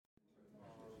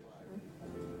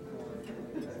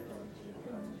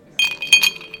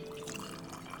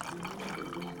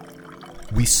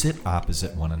We sit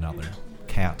opposite one another,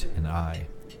 Kat and I,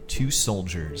 two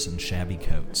soldiers in shabby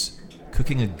coats,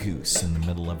 cooking a goose in the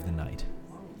middle of the night.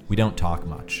 We don't talk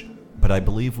much, but I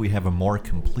believe we have a more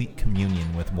complete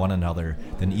communion with one another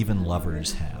than even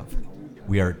lovers have.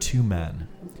 We are two men,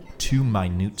 two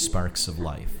minute sparks of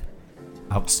life.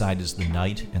 Outside is the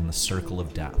night and the circle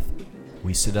of death.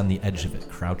 We sit on the edge of it,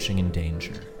 crouching in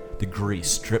danger. The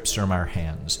grease drips from our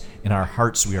hands. In our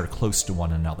hearts we are close to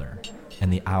one another,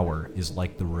 and the hour is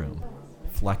like the room,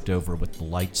 flecked over with the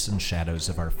lights and shadows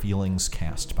of our feelings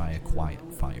cast by a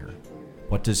quiet fire.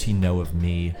 What does he know of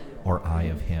me, or I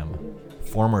of him?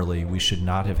 Formerly we should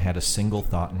not have had a single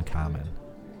thought in common.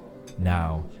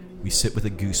 Now we sit with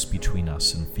a goose between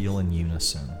us and feel in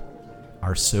unison,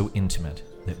 are so intimate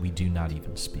that we do not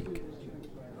even speak.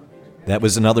 That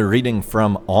was another reading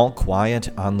from All Quiet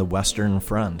on the Western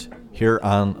Front, here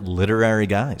on Literary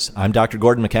Guys. I'm Dr.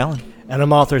 Gordon McCallan. And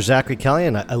I'm author Zachary Kelly,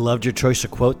 and I loved your choice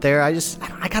of quote there. I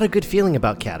got a good feeling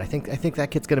about Kat. I think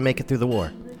that kid's going to make it through the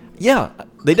war. Yeah,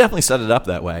 they definitely set it up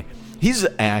that way. He's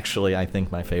actually, I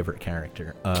think, my favorite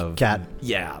character of Kat.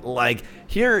 Yeah, like,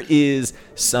 here is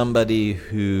somebody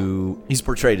who he's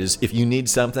portrayed as, if you need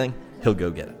something, he'll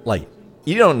go get it. Like,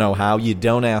 you don't know how, you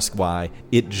don't ask why,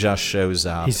 it just shows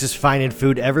up. He's just finding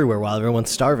food everywhere while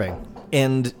everyone's starving.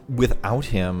 And without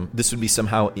him, this would be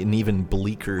somehow an even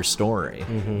bleaker story.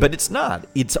 Mm-hmm. But it's not.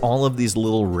 It's all of these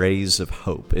little rays of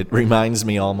hope. It reminds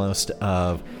me almost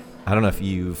of, I don't know if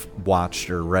you've watched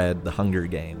or read The Hunger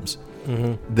Games,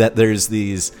 that there's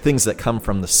these things that come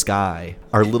from the sky,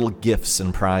 are little gifts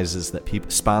and prizes that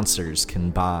sponsors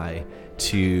can buy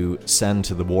to send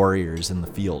to the warriors in the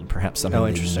field, perhaps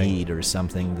something they need or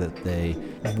something that they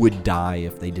would die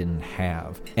if they didn't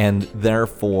have, and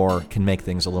therefore can make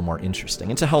things a little more interesting.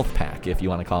 It's a health pack, if you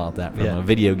want to call it that from a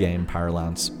video game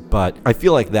parlance, but I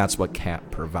feel like that's what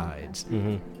Kat provides.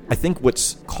 I think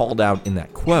what's called out in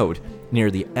that quote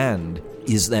near the end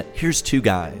is that here's two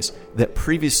guys that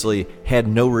previously had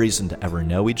no reason to ever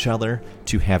know each other,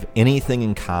 to have anything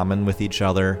in common with each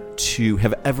other, to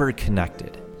have ever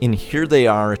connected. And here they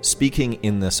are speaking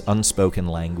in this unspoken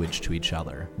language to each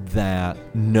other that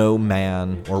no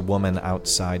man or woman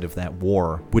outside of that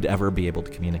war would ever be able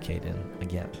to communicate in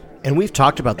again. And we've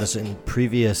talked about this in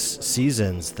previous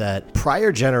seasons, that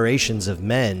prior generations of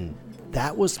men,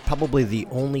 that was probably the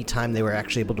only time they were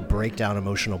actually able to break down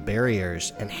emotional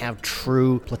barriers and have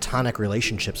true platonic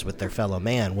relationships with their fellow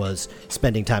man, was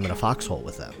spending time in a foxhole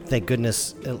with them. Thank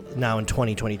goodness now in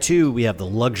 2022 we have the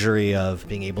luxury of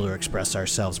being able to express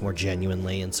ourselves more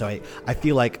genuinely. And so I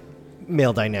feel like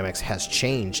male dynamics has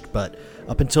changed, but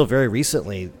up until very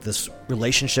recently, this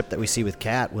relationship that we see with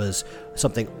Kat was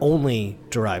something only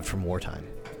derived from wartime.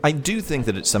 I do think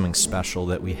that it's something special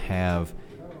that we have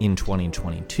in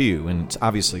 2022, and it's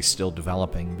obviously still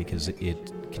developing because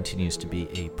it continues to be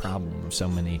a problem of so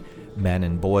many men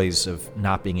and boys of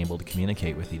not being able to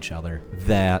communicate with each other,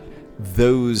 that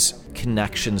those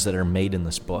connections that are made in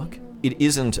this book, it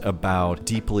isn't about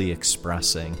deeply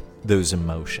expressing those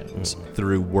emotions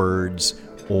through words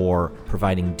or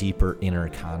providing deeper inner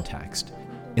context.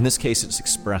 In this case, it's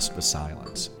expressed with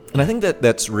silence. And I think that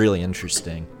that's really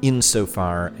interesting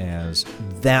insofar as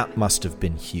that must have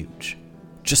been huge.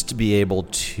 Just to be able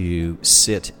to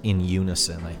sit in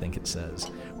unison, I think it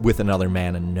says, with another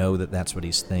man and know that that's what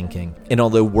he's thinking. And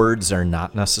although words are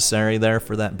not necessary there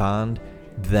for that bond,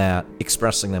 that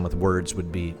expressing them with words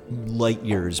would be light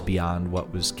years beyond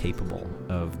what was capable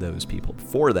of those people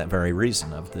for that very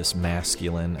reason of this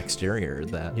masculine exterior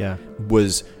that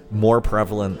was more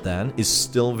prevalent then, is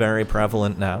still very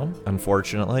prevalent now,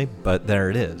 unfortunately, but there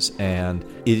it is. And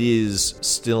it is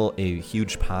still a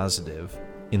huge positive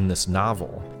in this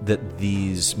novel that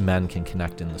these men can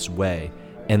connect in this way,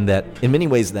 and that in many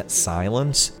ways that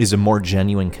silence is a more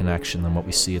genuine connection than what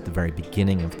we see at the very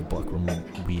beginning of the book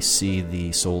when we see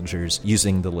the soldiers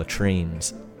using the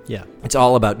latrines. Yeah. It's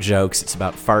all about jokes, it's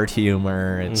about fart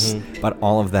humor, it's about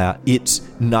all of that. It's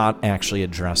not actually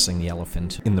addressing the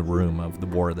elephant in the room of the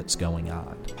war that's going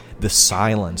on. The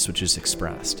silence which is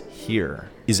expressed here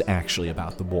is actually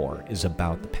about the war, is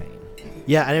about the pain.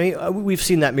 Yeah, and I mean, we've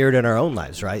seen that mirrored in our own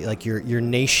lives, right? Like your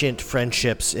nascent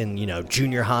friendships in,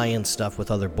 junior high and stuff with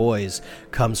other boys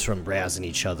comes from razzing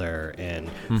each other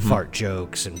and fart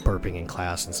jokes and burping in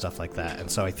class and stuff like that. And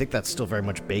so I think that's still very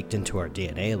much baked into our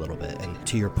DNA a little bit. And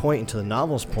to your point, and to the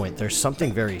novel's point, there's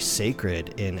something very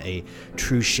sacred in a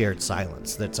true shared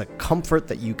silence. That's a comfort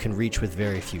that you can reach with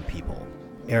very few people.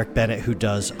 Eric Bennett, who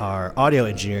does our audio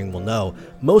engineering, will know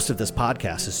most of this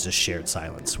podcast is just shared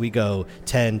silence. We go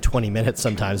 10, 20 minutes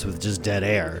sometimes with just dead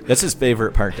air. That's his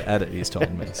favorite part to edit, he's told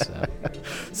me.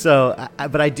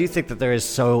 But I do think that there is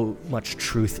so much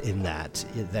truth in that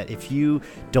if you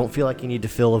don't feel like you need to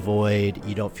fill a void,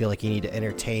 you don't feel like you need to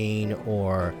entertain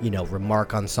or,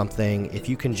 remark on something, if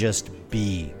you can just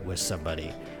be with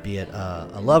somebody, be it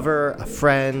a lover, a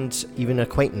friend, even an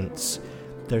acquaintance,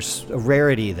 there's a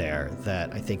rarity there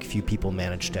that I think few people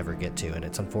manage to ever get to. And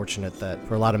it's unfortunate that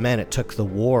for a lot of men, it took the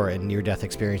war and near-death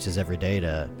experiences every day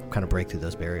to kind of break through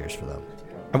those barriers for them.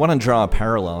 I want to draw a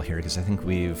parallel here because I think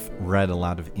we've read a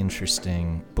lot of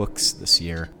interesting books this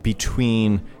year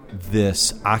between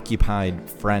this occupied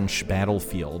French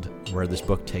battlefield where this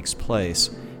book takes place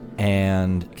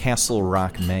and Castle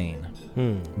Rock, Maine,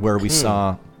 where we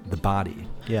saw the body.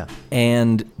 Yeah.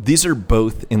 And these are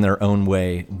both, in their own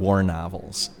way, war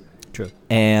novels. True.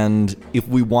 And if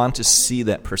we want to see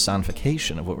that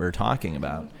personification of what we were talking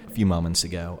about a few moments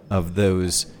ago, of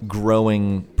those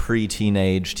growing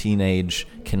pre-teenage, teenage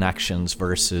connections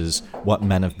versus what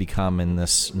men have become in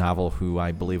this novel, who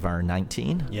I believe are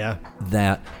 19. Yeah.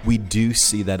 That we do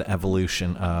see that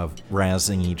evolution of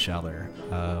razzing each other,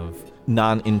 of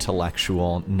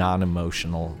non-intellectual,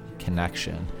 non-emotional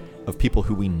connection, of people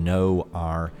who we know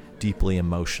are deeply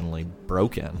emotionally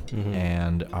broken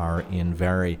and are in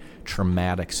very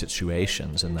traumatic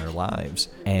situations in their lives.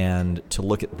 And to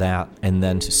look at that and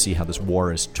then to see how this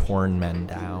war has torn men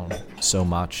down so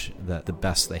much that the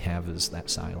best they have is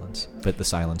that silence. But the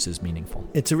silence is meaningful.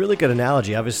 It's a really good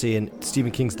analogy. Obviously, in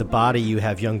Stephen King's The Body, you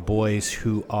have young boys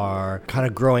who are kind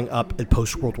of growing up in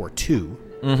post-World War II.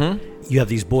 You have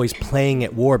these boys playing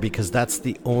at war because that's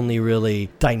the only really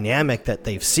dynamic that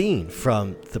they've seen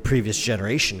from the previous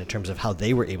generation in terms of how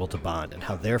they were able to bond and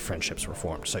how their friendships were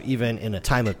formed. So even in a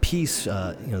time of peace,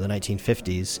 the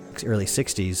 1950s, early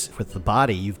 60s, with The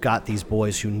Body, you've got these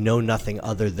boys who know nothing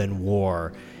other than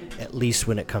war, at least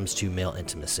when it comes to male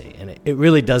intimacy. And it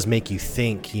really does make you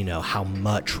think, how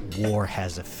much war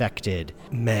has affected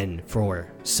men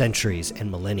for centuries and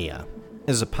millennia.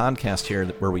 As a podcast here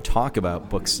where we talk about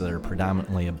books that are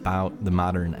predominantly about the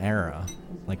modern era,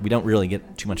 we don't really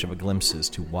get too much of a glimpse as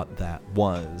to what that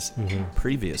was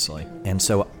previously. And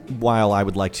so while I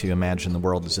would like to imagine the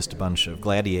world is just a bunch of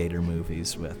gladiator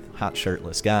movies with hot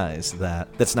shirtless guys,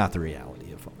 that's not the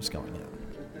reality of what was going on.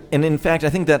 And in fact, I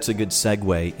think that's a good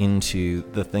segue into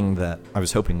the thing that I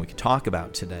was hoping we could talk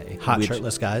about today. Hot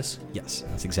shirtless guys? Yes,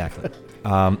 that's exactly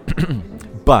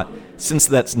it. But since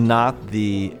that's not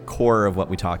the core of what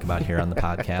we talk about here on the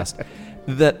podcast,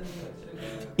 that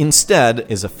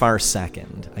instead is a far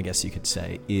second, I guess you could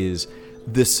say, is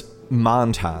this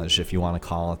montage, if you want to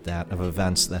call it that, of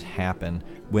events that happen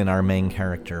when our main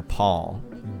character, Paul,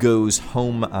 goes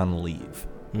home on leave.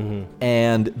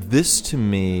 And this, to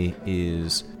me,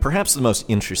 is perhaps the most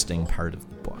interesting part of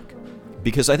the book.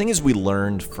 Because I think as we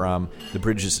learned from The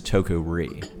Bridges of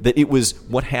Toko-Ri, that it was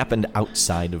what happened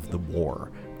outside of the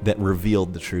war that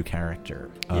revealed the true character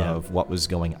of what was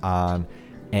going on.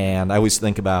 And I always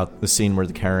think about the scene where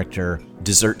the character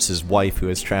deserts his wife, who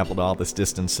has traveled all this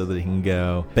distance so that he can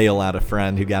go bail out a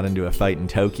friend who got into a fight in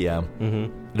Tokyo.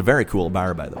 At a very cool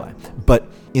bar, by the way.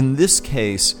 But in this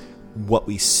case, what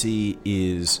we see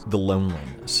is the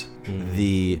loneliness.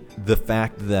 The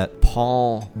fact that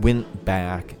Paul went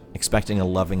back expecting a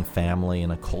loving family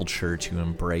and a culture to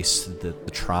embrace the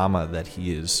trauma that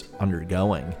he is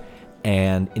undergoing,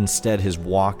 and instead has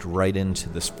walked right into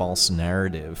this false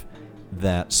narrative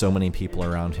that so many people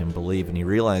around him believe, and he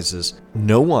realizes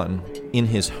no one in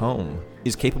his home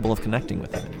is capable of connecting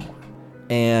with him anymore.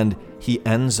 And he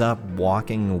ends up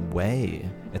walking away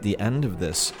at the end of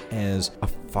this as a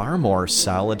far more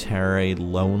solitary,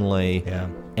 lonely,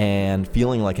 and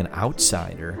feeling like an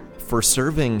outsider for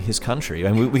serving his country.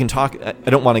 And we can talk, I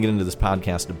don't want to get into this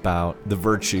podcast about the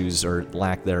virtues or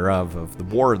lack thereof of the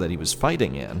war that he was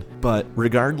fighting in, but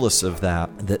regardless of that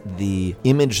the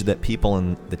image that people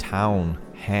in the town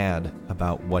had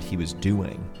about what he was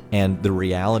doing and the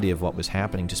reality of what was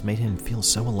happening just made him feel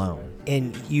so alone.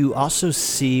 And you also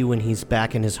see when he's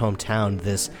back in his hometown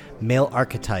this male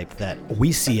archetype that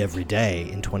we see every day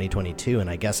in 2022, and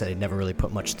I guess I never really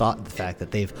put much thought into the fact that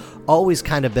they've always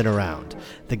kind of been around.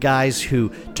 The guys who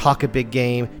talk a big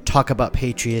game, talk about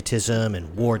patriotism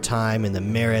and wartime and the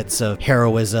merits of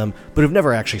heroism, but who've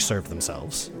never actually served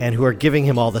themselves, and who are giving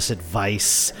him all this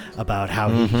advice about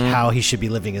how he should be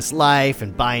living his life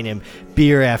and buying him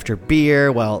beer after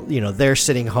beer while, they're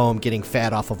sitting home getting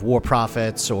fat off of war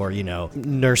profits or,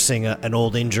 nursing an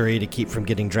old injury to keep from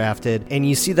getting drafted. And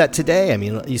you see that today. I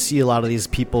mean, you see a lot of these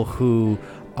people who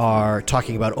are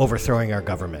talking about overthrowing our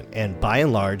government. And by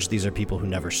and large, these are people who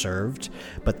never served,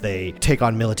 but they take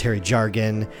on military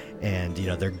jargon and,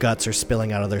 their guts are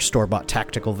spilling out of their store-bought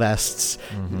tactical vests.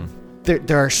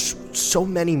 There are so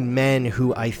many men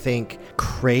who I think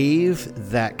crave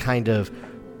that kind of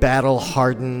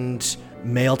battle-hardened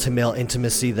male-to-male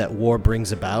intimacy that war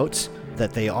brings about,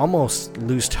 that they almost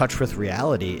lose touch with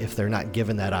reality if they're not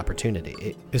given that opportunity.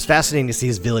 It was fascinating to see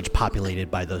his village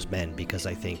populated by those men, because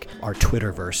I think our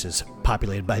Twitterverse is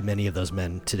populated by many of those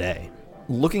men today.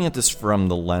 Looking at this from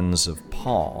the lens of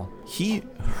Paul, he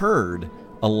heard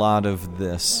a lot of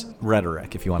this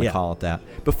rhetoric, if you want to call it that,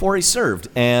 before he served.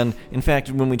 And in fact,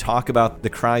 when we talk about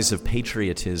the cries of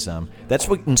patriotism, that's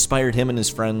what inspired him and his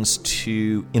friends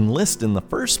to enlist in the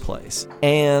first place.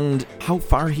 And how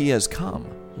far he has come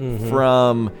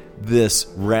from this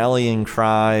rallying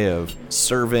cry of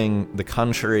serving the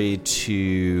country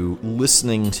to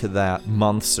listening to that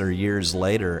months or years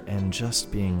later and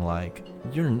just being like,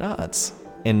 you're nuts.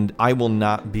 And I will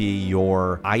not be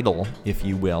your idol, if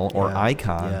you will, or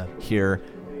icon here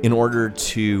in order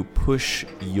to push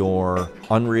your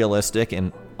unrealistic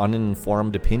and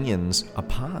uninformed opinions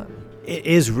upon. It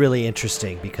is really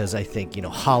interesting because I think,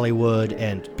 Hollywood,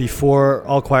 and before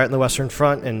All Quiet on the Western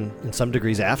Front, and in some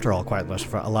degrees after All Quiet on the Western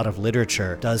Front, a lot of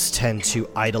literature does tend to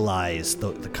idolize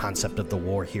the concept of the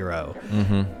war hero.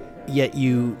 Yet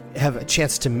you have a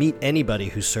chance to meet anybody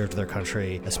who served their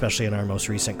country, especially in our most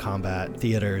recent combat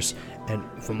theaters. And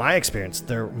from my experience,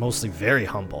 they're mostly very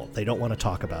humble. They don't want to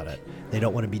talk about it. They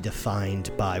don't want to be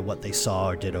defined by what they saw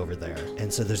or did over there.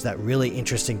 And so there's that really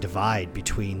interesting divide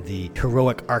between the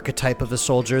heroic archetype of a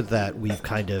soldier that we've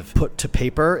kind of put to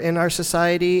paper in our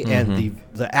society and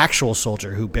the actual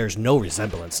soldier who bears no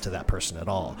resemblance to that person at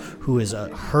all, who is a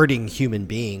hurting human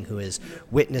being who has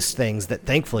witnessed things that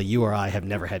thankfully you or I have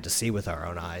never had to see with our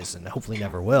own eyes and hopefully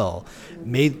never will,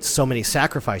 made so many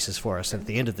sacrifices for us. And at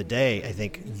the end of the day, I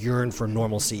think yearn for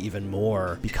normalcy even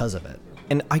more because of it.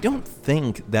 And I don't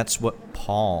think that's what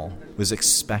Paul was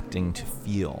expecting to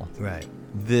feel. Right.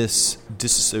 This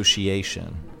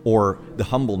disassociation, or the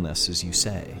humbleness, as you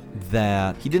say,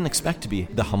 that he didn't expect to be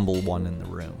the humble one in the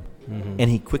room. And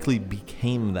he quickly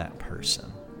became that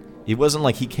person. It wasn't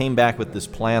like he came back with this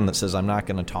plan that says, I'm not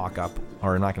going to talk up,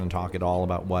 or I'm not going to talk at all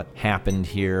about what happened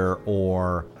here,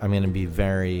 or I'm going to be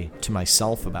very to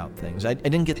myself about things. I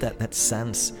didn't get that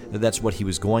sense that that's what he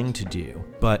was going to do.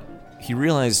 But he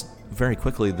realized very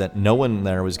quickly that no one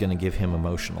there was going to give him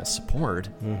emotional support.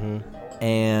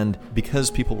 And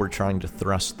because people were trying to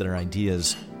thrust their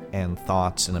ideas and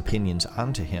thoughts and opinions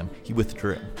onto him, he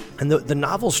withdrew. And the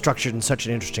novel's structured in such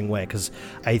an interesting way, because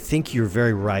I think you're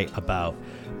very right about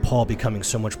Paul becoming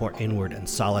so much more inward and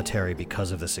solitary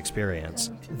because of this experience,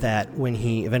 that when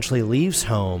he eventually leaves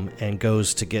home and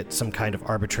goes to get some kind of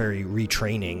arbitrary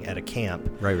retraining at a camp.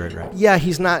 Right. Yeah,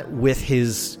 he's not with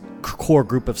his core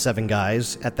group of 7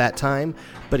 guys at that time,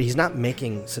 but he's not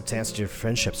making substantive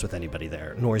friendships with anybody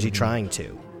there, nor is he trying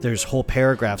to. There's whole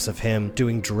paragraphs of him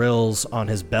doing drills on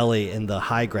his belly in the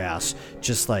high grass,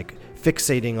 just like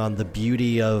fixating on the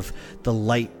beauty of the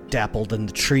light dappled in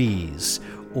the trees,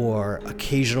 or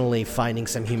occasionally finding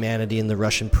some humanity in the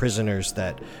Russian prisoners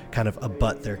that kind of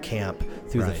abut their camp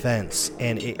through the fence.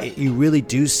 And you really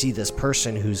do see this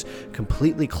person who's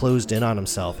completely closed in on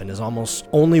himself and is almost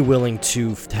only willing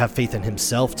to have faith in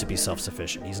himself to be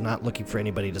self-sufficient. He's not looking for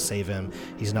anybody to save him.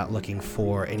 He's not looking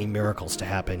for any miracles to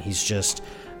happen. He's just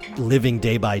living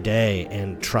day by day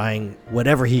and trying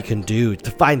whatever he can do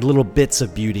to find little bits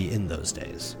of beauty in those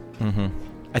days.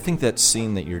 I think that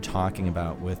scene that you're talking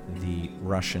about with the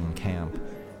Russian camp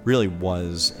really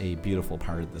was a beautiful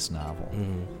part of this novel.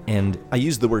 And I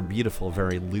use the word beautiful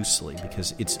very loosely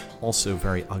because it's also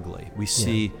very ugly. We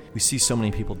see so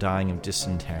many people dying of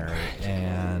dysentery,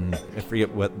 and I forget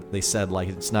what they said, like,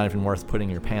 it's not even worth putting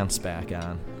your pants back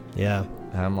on. Yeah.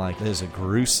 And I'm like, that is a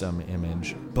gruesome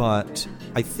image. But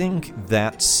I think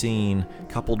that scene,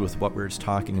 coupled with what we were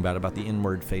talking about the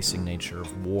inward-facing nature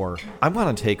of war, I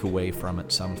want to take away from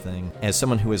it something, as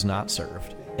someone who has not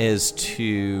served, as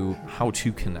to how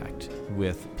to connect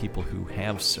with people who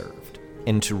have served,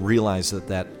 and to realize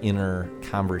that inner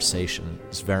conversation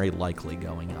is very likely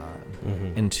going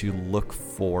on, and to look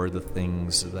for the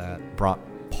things that brought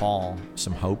Paul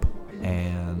some hope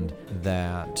and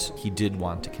that he did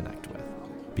want to connect with,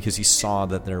 because he saw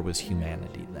that there was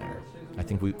humanity there. I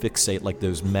think we fixate, like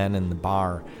those men in the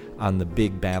bar, on the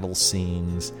big battle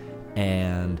scenes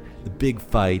and the big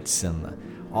fights and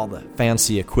all the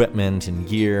fancy equipment and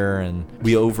gear, and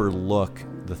we overlook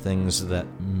the things that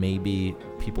maybe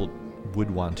people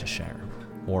would want to share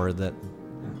or that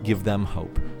give them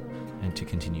hope and to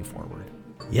continue forward.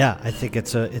 Yeah, I think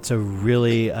it's a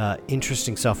really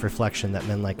interesting self-reflection that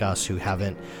men like us who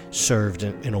haven't served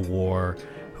in a war,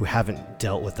 who haven't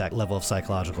dealt with that level of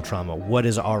psychological trauma, what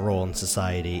is our role in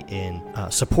society in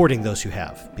supporting those who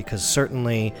have? Because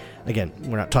certainly, again,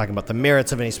 we're not talking about the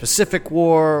merits of any specific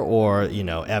war or,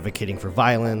 advocating for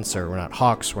violence, or we're not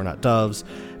hawks, we're not doves,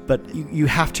 but you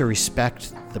have to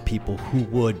respect the people who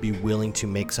would be willing to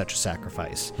make such a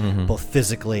sacrifice, both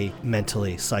physically,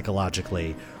 mentally,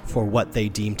 psychologically, for what they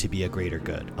deem to be a greater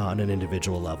good on an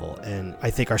individual level. And I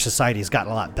think our society has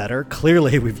gotten a lot better.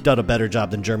 Clearly, we've done a better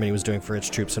job than Germany was doing for its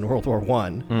troops in World War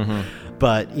I.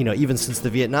 But, even since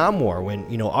the Vietnam War,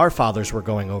 when, our fathers were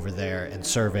going over there and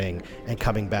serving and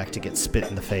coming back to get spit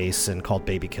in the face and called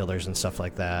baby killers and stuff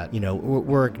like that,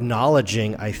 we're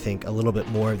acknowledging, I think, a little bit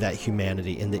more of that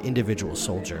humanity in the individual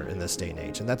soldier in this day and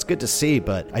age. And that's good to see,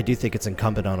 but I do think it's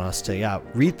incumbent on us to,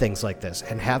 read things like this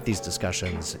and have these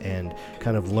discussions and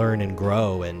kind of learn and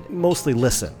grow and mostly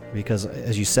listen, because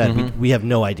as you said, we have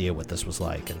no idea what this was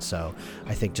like. And so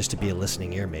I think just to be a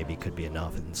listening ear maybe could be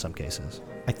enough in some cases.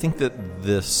 I think that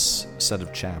this set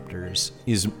of chapters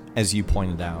is, as you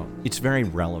pointed out, it's very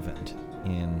relevant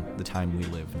in the time we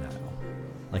live now.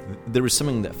 Like, there was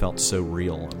something that felt so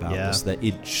real about this that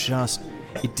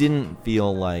it didn't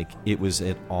feel like it was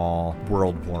at all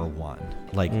World War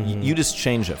I. Like, you just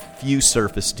change a few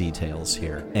surface details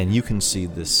here, and you can see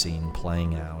this scene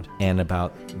playing out, and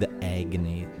about the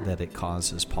agony that it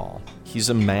causes Paul. He's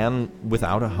a man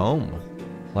without a home.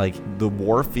 Like, the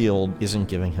war field isn't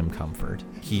giving him comfort.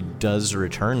 He does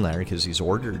return there because he's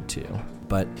ordered to,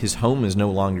 but his home is no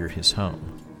longer his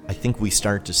home. I think we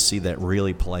start to see that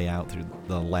really play out through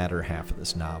the latter half of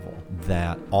this novel,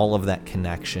 that all of that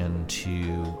connection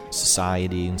to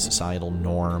society and societal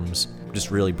norms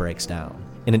just really breaks down.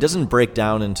 And it doesn't break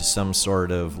down into some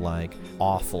sort of like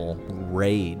awful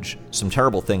rage. Some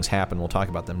terrible things happen. We'll talk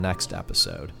about them next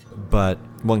episode. But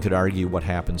one could argue what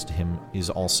happens to him is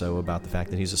also about the fact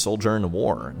that he's a soldier in a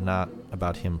war, not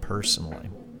about him personally.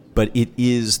 But it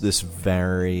is this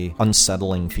very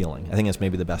unsettling feeling. I think that's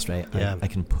maybe the best way I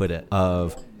can put it,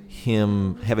 of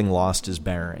him having lost his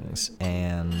bearings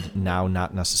and now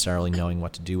not necessarily knowing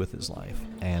what to do with his life.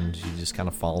 And he just kind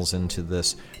of falls into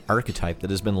this archetype that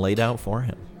has been laid out for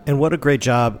him. And what a great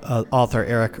job author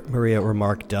Erich Maria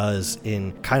Remarque does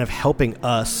in kind of helping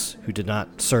us who did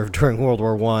not serve during World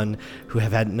War I, who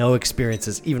have had no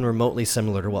experiences even remotely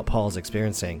similar to what Paul is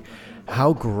experiencing.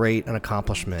 How great an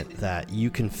accomplishment that you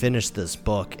can finish this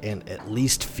book and at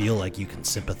least feel like you can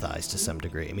sympathize to some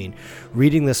degree. I mean,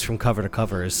 reading this from cover to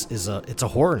cover it's a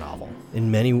horror novel in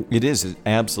many. It is. It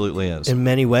absolutely is. In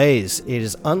many ways, it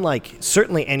is unlike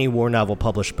certainly any war novel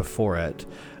published before it.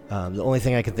 The only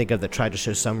thing I can think of that tried to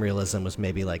show some realism was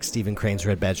maybe like Stephen Crane's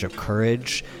Red Badge of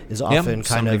Courage is often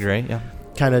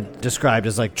kind of described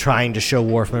as like trying to show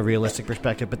war from a realistic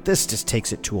perspective, but this just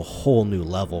takes it to a whole new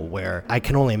level where I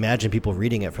can only imagine people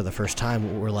reading it for the first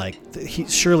time were like,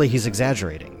 surely he's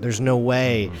exaggerating. There's no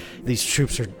way these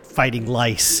troops are fighting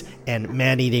lice and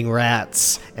man-eating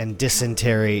rats and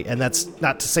dysentery, and that's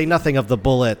not to say nothing of the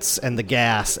bullets and the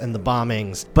gas and the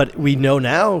bombings. But we know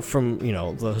now from,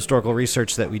 the historical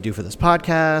research that we do for this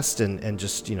podcast and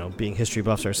just, being history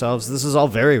buffs ourselves, this is all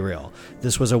very real.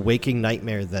 This was a waking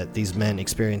nightmare that these men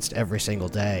experienced every single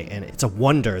day, and it's a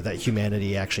wonder that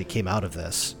humanity actually came out of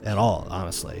this at all,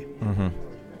 honestly.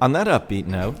 On that upbeat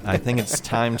note, I think it's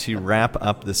time to wrap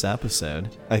up this episode.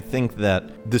 I think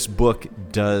that this book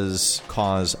does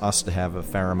cause us to have a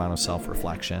fair amount of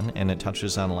self-reflection, and it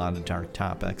touches on a lot of dark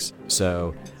topics.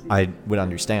 So I would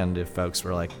understand if folks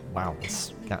were like, wow,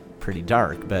 this got pretty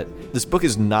dark, but this book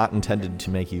is not intended to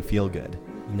make you feel good.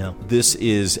 No. This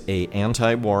is an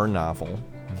anti-war novel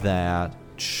that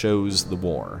shows the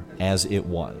war as it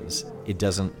was. It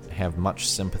doesn't have much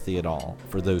sympathy at all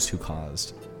for those who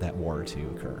caused that war to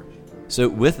occur. So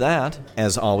with that,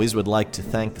 as always, would like to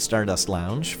thank the Stardust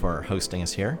Lounge for hosting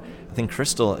us here. I think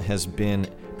Crystal has been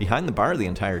behind the bar the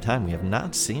entire time. We have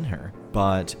not seen her.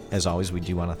 But as always, we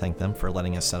do want to thank them for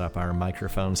letting us set up our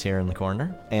microphones here in the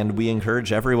corner. And we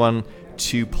encourage everyone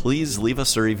to please leave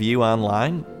us a review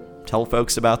online. Tell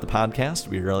folks about the podcast.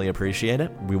 We really appreciate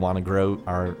it. We want to grow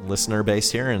our listener base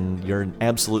here, and you're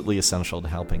absolutely essential to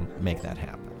helping make that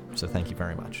happen. So thank you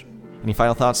very much. Any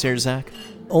final thoughts here, Zach?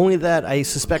 Only that I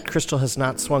suspect Crystal has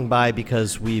not swung by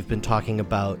because we've been talking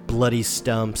about bloody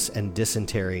stumps and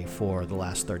dysentery for the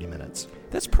last 30 minutes.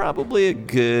 That's probably a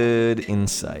good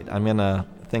insight. I'm going to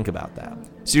think about that.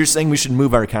 So you're saying we should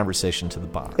move our conversation to the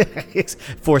bar?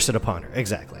 Force it upon her,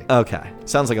 exactly. Okay,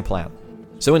 sounds like a plan.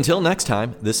 So until next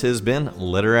time, this has been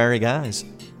Literary Guys,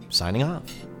 signing off.